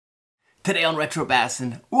Today on Retro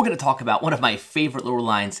Bassin, we're going to talk about one of my favorite lure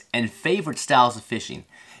lines and favorite styles of fishing,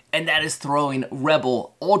 and that is throwing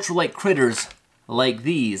Rebel ultralight critters like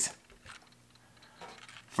these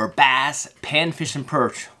for bass, panfish, and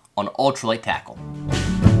perch on ultralight tackle.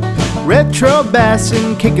 Retro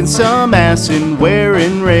Bassin, kicking some ass and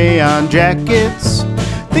wearing rayon jackets.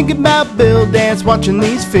 Thinking about Bill Dance, watching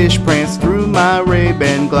these fish prance through my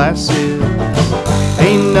Ray-Ban glasses.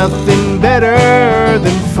 Ain't nothing better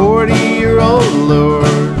than 40-year-old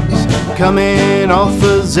lures coming off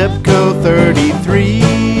of Zebco 33.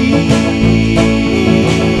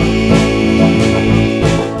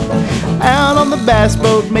 Out on the bass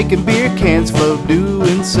boat, making beer cans float,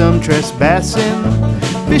 doing some trespassing.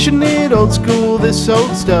 Fishing it old school, this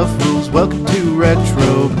old stuff rules. Welcome to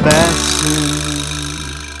Retro Bassin.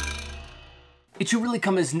 It should really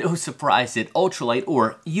come as no surprise that ultralight,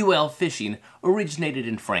 or UL fishing, originated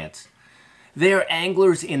in France. Their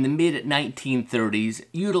anglers in the mid-1930s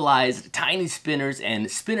utilized tiny spinners and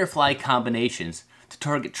spinner fly combinations to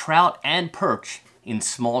target trout and perch in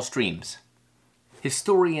small streams.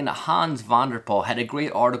 Historian Hans van der Poel had a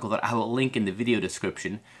great article that I will link in the video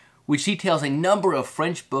description, which details a number of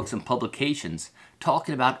French books and publications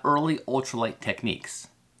talking about early ultralight techniques.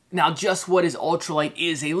 Now, just what is ultralight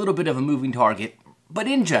is a little bit of a moving target, but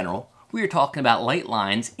in general, we are talking about light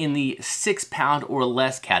lines in the 6 pound or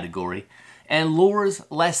less category and lures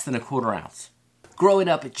less than a quarter ounce. Growing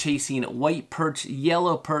up chasing white perch,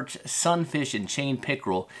 yellow perch, sunfish, and chain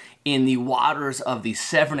pickerel in the waters of the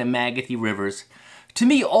Severn and Magothy rivers, to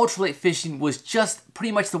me, ultralight fishing was just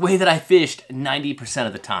pretty much the way that I fished 90%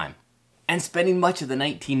 of the time. And spending much of the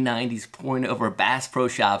 1990s poring over Bass Pro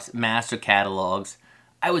Shop's master catalogs,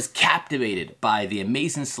 I was captivated by the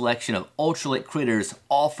amazing selection of ultralight critters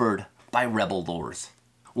offered by Rebel Lures.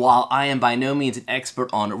 While I am by no means an expert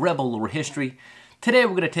on Rebel lure history, today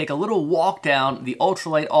we're going to take a little walk down the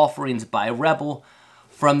ultralight offerings by Rebel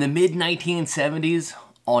from the mid-1970s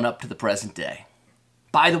on up to the present day.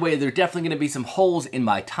 By the way, there are definitely going to be some holes in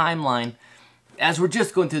my timeline as we're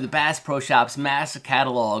just going through the Bass Pro Shop's master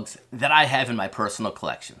catalogs that I have in my personal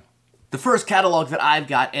collection. The first catalog that I've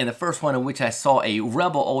got, and the first one in which I saw a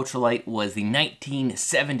Rebel ultralight, was the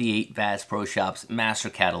 1978 Bass Pro Shop's master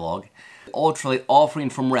catalog. The ultralight offering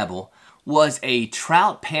from Rebel was a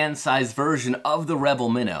trout pan-sized version of the Rebel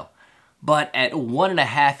Minnow, but at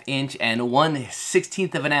 1.5 inch and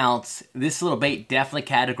 1/16 of an ounce, this little bait definitely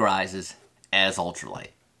categorizes as ultralight.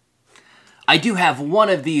 I do have one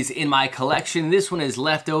of these in my collection. This one is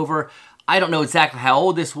left over. I don't know exactly how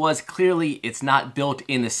old this was. Clearly, it's not built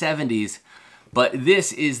in the 70s, but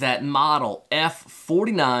this is that model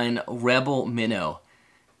F49 Rebel Minnow.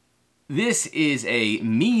 This is a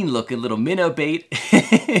mean-looking little minnow bait.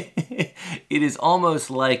 It is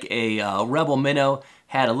almost like a Rebel Minnow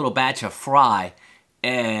had a little batch of fry,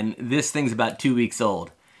 and this thing's about 2 weeks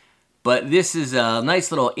old. But this is a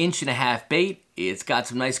nice little 1.5-inch bait. It's got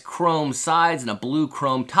some nice chrome sides and a blue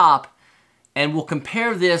chrome top. And we'll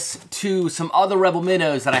compare this to some other Rebel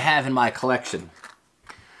Minnows that I have in my collection.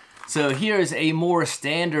 So here's a more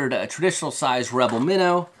standard traditional size Rebel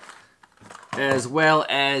Minnow, as well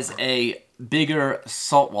as a bigger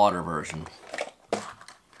saltwater version.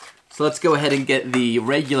 So let's go ahead and get the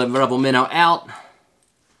regular Rebel Minnow out.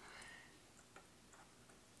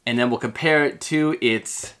 And then we'll compare it to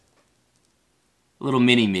its little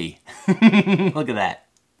mini-me. Look at that.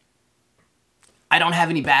 I don't have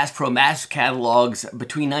any Bass Pro Master catalogs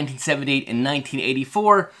between 1978 and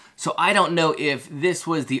 1984, so I don't know if this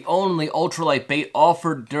was the only ultralight bait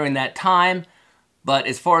offered during that time, but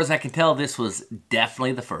as far as I can tell, this was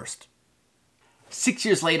definitely the first. 6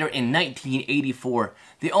 years later, in 1984,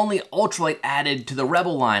 the only ultralight added to the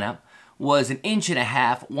Rebel lineup was an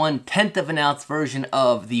 1.5 inch, 1/10 of an ounce version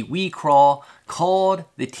of the Wee-Craw called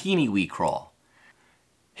the Teeny Wee-Craw.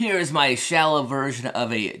 Here is my shallow version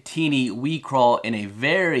of a Teeny Wee-Craw in a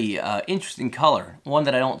very interesting color, one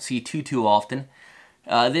that I don't see too often.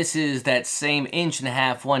 This is that same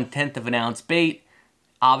 1.5 inch, 1/10 of an ounce bait,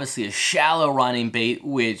 obviously a shallow running bait,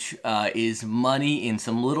 which is money in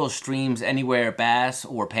some little streams anywhere bass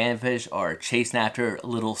or panfish are chasing after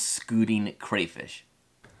little scooting crayfish.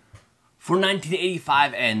 For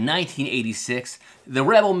 1985 and 1986, the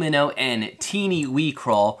Rebel Minnow and Teeny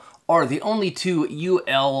Wee-Craw are the only two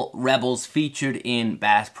UL Rebels featured in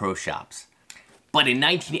Bass Pro Shops. But in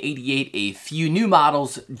 1988, a few new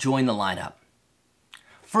models joined the lineup.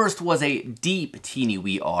 First was a deep Teeny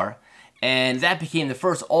Wee R, and that became the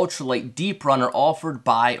first ultralight deep runner offered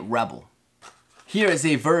by Rebel. Here is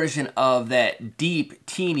a version of that deep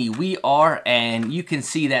Teeny Wee R, and you can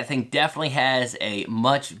see that thing definitely has a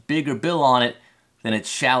much bigger bill on it than its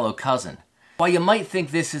shallow cousin. While you might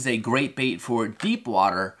think this is a great bait for deep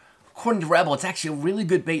water, according to Rebel, it's actually a really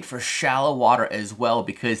good bait for shallow water as well,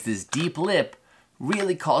 because this deep lip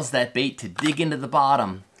really causes that bait to dig into the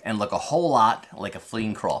bottom and look a whole lot like a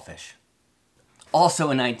fleeing crawfish.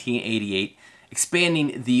 Also in 1988,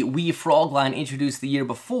 expanding the wee frog line introduced the year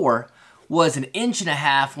before, was an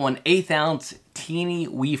 1.5 1/8 ounce Teeny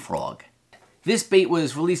Wee-Frog. This bait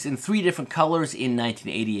was released in 3 different colors in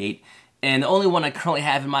 1988, and the only one I currently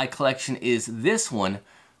have in my collection is this one,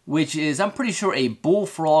 which is, I'm pretty sure, a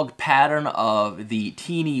bullfrog pattern of the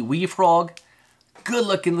Teeny Wee-Frog. Good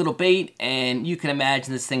looking little bait, and you can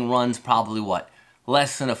imagine this thing runs probably, what,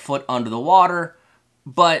 less than a foot under the water,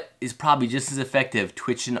 but is probably just as effective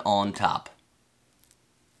twitching on top.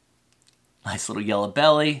 Nice little yellow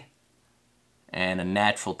belly, and a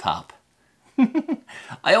natural top.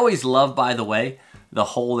 I always love, by the way, the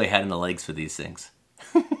hole they had in the legs for these things.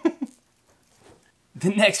 The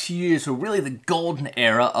next few years were really the golden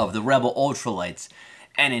era of the Rebel ultralights,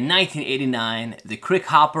 and in 1989, the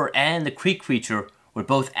Crickhopper and the Creek Creature were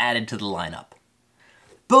both added to the lineup.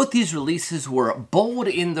 Both these releases were bold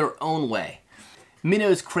in their own way.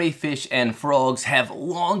 Minnows, crayfish, and frogs have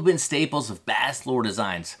long been staples of bass lure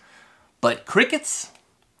designs, but crickets,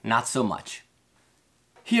 not so much.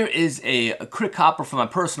 Here is a Crickhopper from my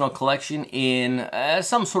personal collection in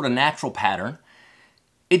some sort of natural pattern.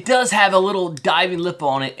 It does have a little diving lip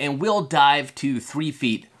on it and will dive to 3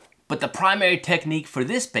 feet, but the primary technique for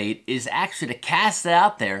this bait is actually to cast it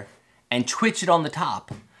out there and twitch it on the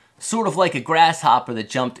top, sort of like a grasshopper that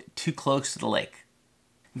jumped too close to the lake.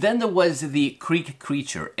 Then there was the Creek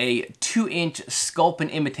Creature, a 2-inch sculpin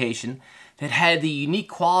imitation that had the unique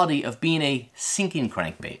quality of being a sinking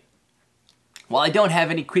crankbait. While I don't have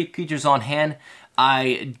any Creek Creatures on hand,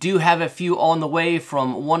 I do have a few on the way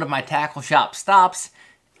from one of my tackle shop stops,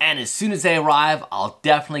 and as soon as they arrive, I'll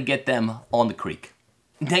definitely get them on the creek.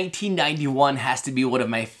 1991 has to be one of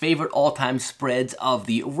my favorite all-time spreads of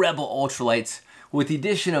the Rebel ultralights, with the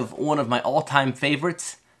addition of one of my all-time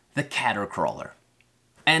favorites, the Catercrawler.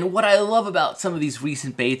 And what I love about some of these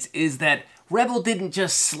recent baits is that Rebel didn't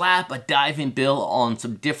just slap a diving bill on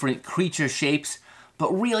some different creature shapes,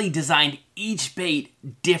 but really designed each bait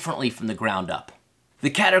differently from the ground up. The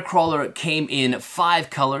Catercrawler came in 5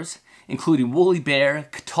 colors, including woolly bear,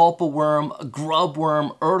 catalpa worm, grub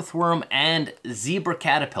worm, earthworm, and zebra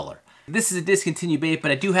caterpillar. This is a discontinued bait,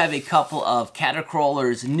 but I do have a couple of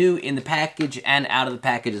Catercrawlers new in the package and out of the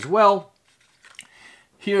package as well.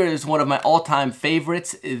 Here is one of my all-time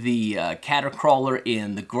favorites, the Catercrawler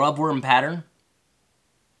in the grub worm pattern.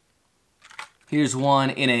 Here's one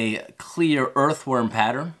in a clear earthworm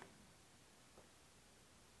pattern.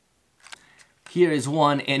 Here is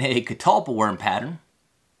one in a catalpa worm pattern.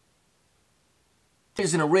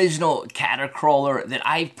 Here's an original Catercrawler that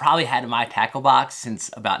I've probably had in my tackle box since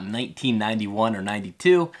about 1991 or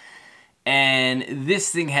 92. And this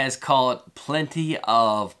thing has caught plenty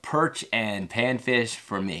of perch and panfish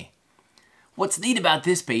for me. What's neat about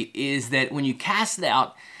this bait is that when you cast it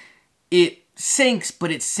out, it sinks,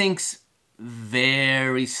 but it sinks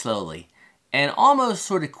very slowly and almost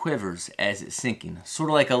sort of quivers as it's sinking, sort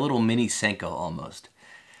of like a little mini Senko almost.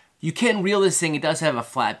 You can reel this thing, it does have a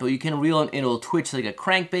flat bill, you can reel it, it'll twitch like a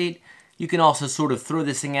crankbait. You can also sort of throw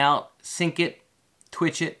this thing out, sink it,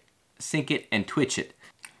 twitch it, sink it, and twitch it.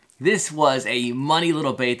 This was a money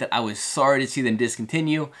little bait that I was sorry to see them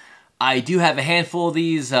discontinue. I do have a handful of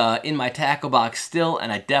these in my tackle box still,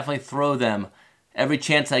 and I definitely throw them every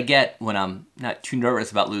chance I get when I'm not too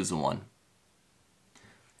nervous about losing one.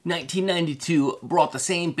 1992 brought the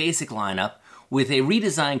same basic lineup with a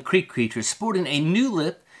redesigned Creek Creature sporting a new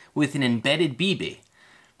lip with an embedded BB.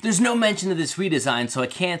 There's no mention of this redesign, so I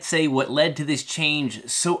can't say what led to this change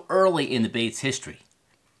so early in the bait's history.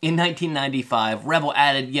 In 1995, Rebel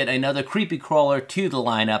added yet another creepy crawler to the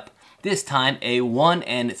lineup, this time a 1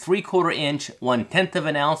 3/4 inch, 1/10 of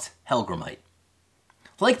an ounce Hellgrammite.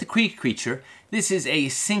 Like the Creek Creature, this is a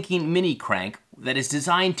sinking mini crank that is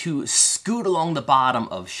designed to scoot along the bottom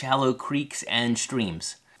of shallow creeks and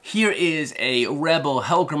streams. Here is a Rebel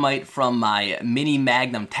Hellgrammite from my mini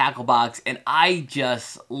Magnum tackle box, and I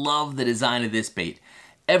just love the design of this bait.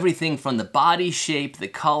 Everything from the body shape, the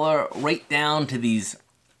color, right down to these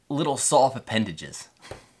little soft appendages.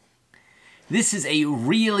 This is a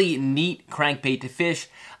really neat crankbait to fish.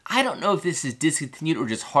 I don't know if this is discontinued or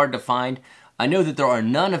just hard to find. I know that there are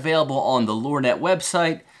none available on the LureNet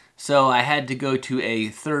website, so I had to go to a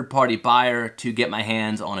third-party buyer to get my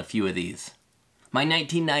hands on a few of these. My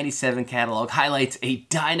 1997 catalog highlights a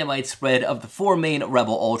dynamite spread of the 4 main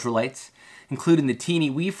Rebel ultralights, including the Teeny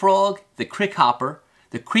Wee-Frog, the Crickhopper,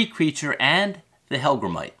 the Creek Creature, and the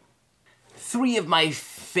Hellgrammite. Three of my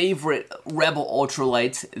favorite Rebel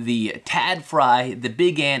ultralights, the Tadfry, the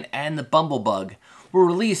Big Ant, and the Bumble Bug, were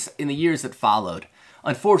released in the years that followed.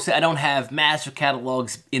 Unfortunately, I don't have master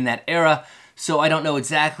catalogs in that era, so I don't know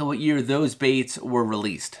exactly what year those baits were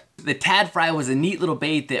released. The Tadfry was a neat little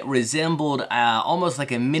bait that resembled almost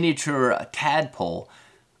like a miniature tadpole.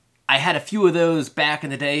 I had a few of those back in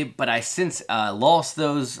the day, but I since lost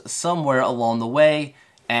those somewhere along the way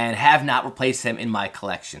and have not replaced them in my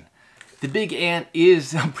collection. The Big Ant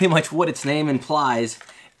is pretty much what its name implies,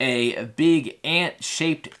 a big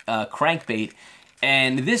ant-shaped crankbait,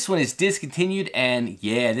 and this one is discontinued, and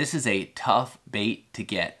yeah, this is a tough bait to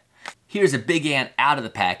get. Here's a Big Ant out of the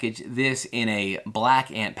package, this in a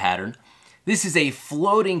black ant pattern. This is a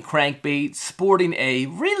floating crankbait sporting a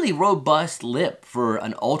really robust lip for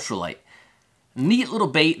an ultralight. Neat little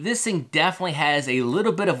bait. This thing definitely has a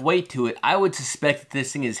little bit of weight to it. I would suspect that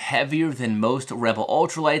this thing is heavier than most Rebel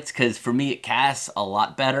ultralights because for me it casts a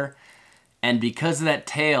lot better. And because of that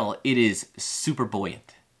tail, it is super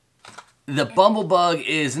buoyant. The Bumble Bug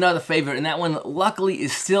is another favorite, and that one luckily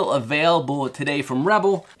is still available today from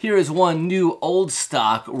Rebel. Here is one new old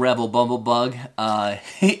stock Rebel Bumble Bug.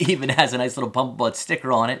 It even has a nice little Bumble Bug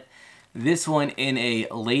sticker on it. This one in a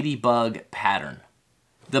ladybug pattern.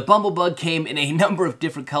 The Bumble Bug came in a number of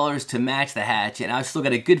different colors to match the hatch, and I've still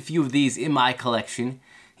got a good few of these in my collection,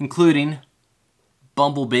 including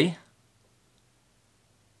Bumblebee,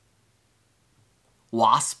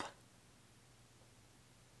 Wasp,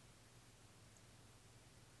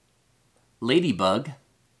 Ladybug,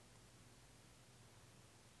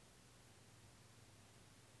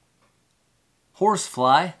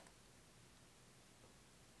 Horsefly,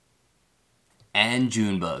 and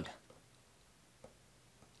Junebug.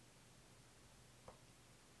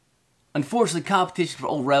 Unfortunately, competition for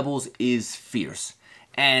old Rebels is fierce,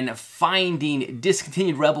 and finding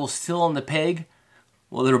discontinued Rebels still on the peg,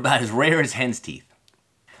 well, they're about as rare as hen's teeth.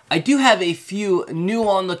 I do have a few new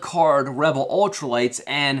on the card Rebel ultralights,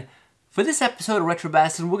 and for this episode of Retro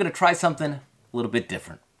Bastard, we're going to try something a little bit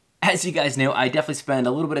different. As you guys know, I definitely spend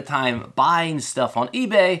a little bit of time buying stuff on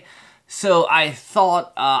eBay, so I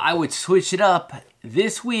thought I would switch it up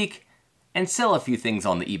this week and sell a few things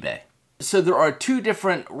on the eBay. So there are two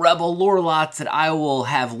different Rebel lure lots that I will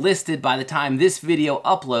have listed by the time this video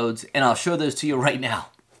uploads, and I'll show those to you right now.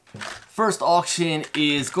 First auction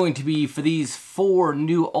is going to be for these 4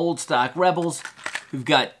 new old stock Rebels. We've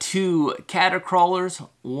got 2 catercrawlers,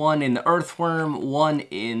 one in the earthworm, one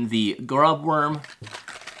in the grubworm,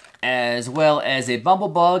 as well as a Bumble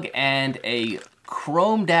Bug and a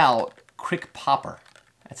chromed out Crickhopper.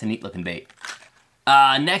 That's a neat looking bait.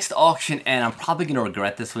 Next auction, and I'm probably going to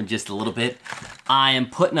regret this one just a little bit, I am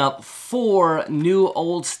putting up 4 new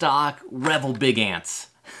old stock Rebel Big Ants.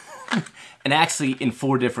 And actually in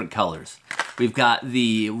 4 different colors. We've got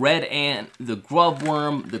the red ant, the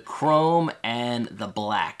grubworm, the chrome, and the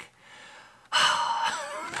black.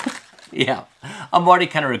 Yeah, I'm already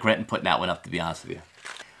kind of regretting putting that one up, to be honest with you.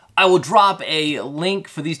 I will drop a link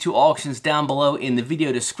for these 2 auctions down below in the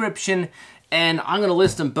video description, and I'm going to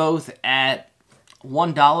list them both at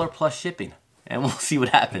 $1 plus shipping, and we'll see what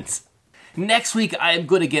happens. Next week, I am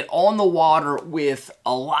going to get on the water with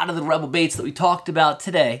a lot of the Rebel baits that we talked about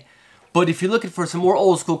today, but if you're looking for some more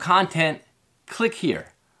old school content, click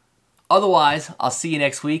here. Otherwise, I'll see you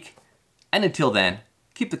next week, and until then,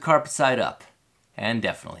 keep the carpet side up, and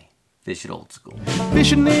definitely fish it old school.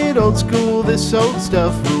 Fishing it old school, this old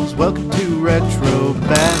stuff rules. Welcome to Retro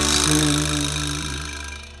Bastard.